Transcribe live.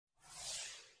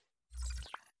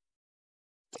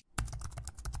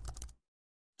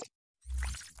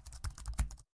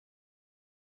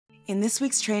In this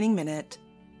week's Training Minute,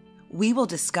 we will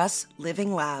discuss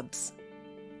living labs.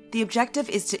 The objective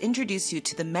is to introduce you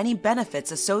to the many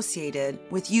benefits associated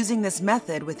with using this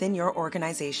method within your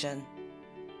organization.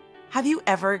 Have you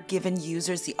ever given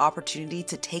users the opportunity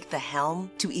to take the helm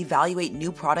to evaluate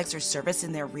new products or service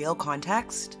in their real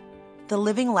context? The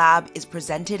Living Lab is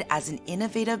presented as an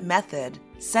innovative method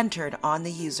centered on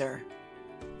the user.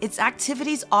 Its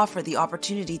activities offer the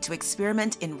opportunity to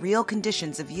experiment in real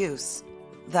conditions of use,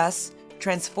 thus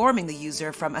transforming the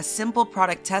user from a simple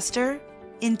product tester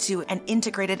into an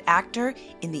integrated actor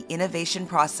in the innovation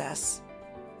process.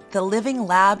 The Living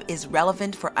Lab is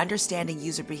relevant for understanding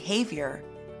user behavior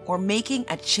or making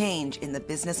a change in the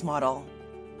business model.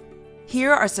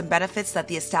 Here are some benefits that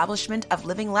the establishment of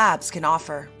Living Labs can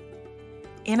offer.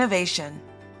 Innovation.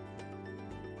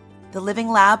 The Living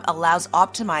Lab allows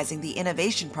optimizing the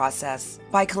innovation process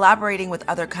by collaborating with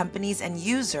other companies and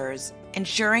users,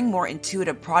 ensuring more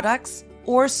intuitive products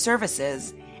or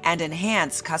services and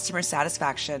enhance customer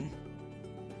satisfaction.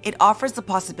 It offers the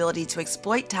possibility to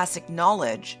exploit tacit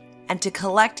knowledge and to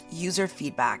collect user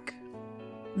feedback.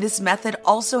 This method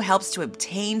also helps to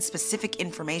obtain specific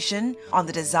information on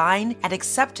the design and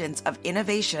acceptance of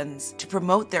innovations to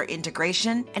promote their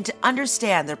integration and to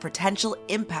understand their potential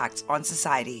impact on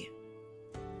society.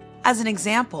 As an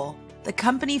example, the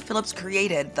company Philips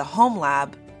created the Home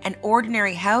Lab, an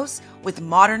ordinary house with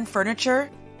modern furniture,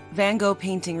 Van Gogh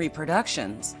painting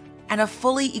reproductions, and a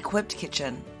fully equipped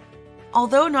kitchen.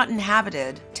 Although not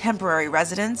inhabited, temporary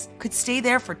residents could stay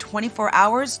there for 24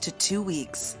 hours to 2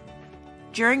 weeks.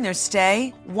 During their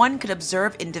stay, one could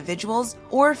observe individuals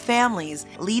or families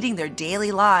leading their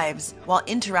daily lives while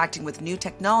interacting with new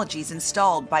technologies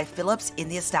installed by Philips in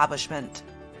the establishment.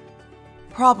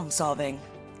 Problem solving.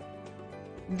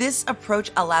 This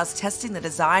approach allows testing the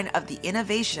design of the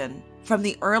innovation from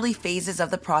the early phases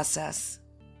of the process,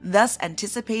 thus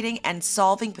anticipating and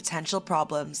solving potential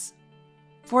problems.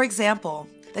 For example,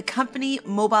 the company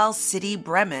Mobile City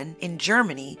Bremen in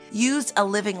Germany used a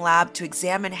Living Lab to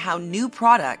examine how new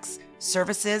products,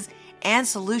 services, and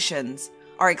solutions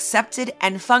are accepted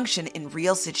and function in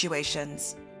real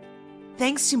situations.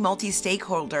 Thanks to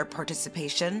multi-stakeholder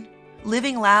participation,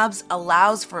 Living Labs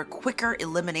allows for a quicker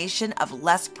elimination of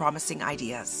less promising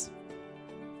ideas.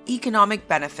 Economic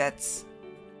benefits.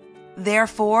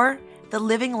 Therefore, the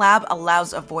Living Lab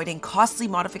allows avoiding costly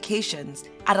modifications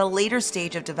at a later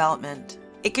stage of development.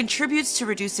 It contributes to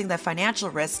reducing the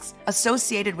financial risks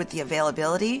associated with the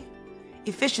availability,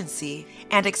 efficiency,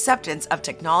 and acceptance of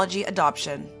technology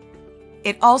adoption.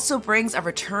 It also brings a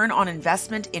return on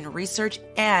investment in research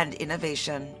and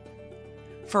innovation.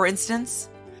 For instance,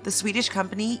 the Swedish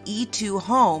company E2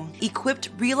 Home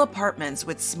equipped real apartments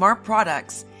with smart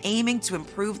products aiming to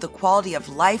improve the quality of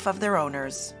life of their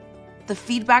owners. The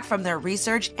feedback from their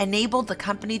research enabled the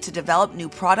company to develop new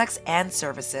products and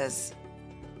services.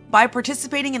 By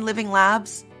participating in Living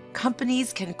Labs,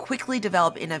 companies can quickly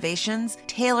develop innovations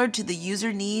tailored to the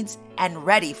user needs and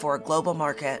ready for a global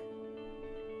market.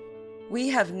 We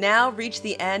have now reached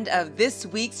the end of this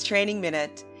week's Training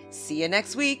Minute. See you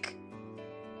next week.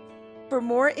 For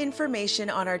more information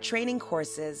on our training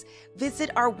courses, visit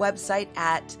our website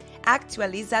at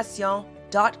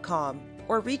actualisation.com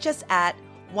or reach us at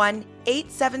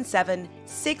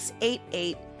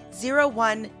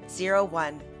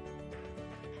 1-877-688-0101.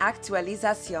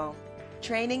 Actualisation,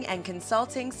 training and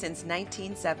consulting since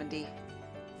 1970.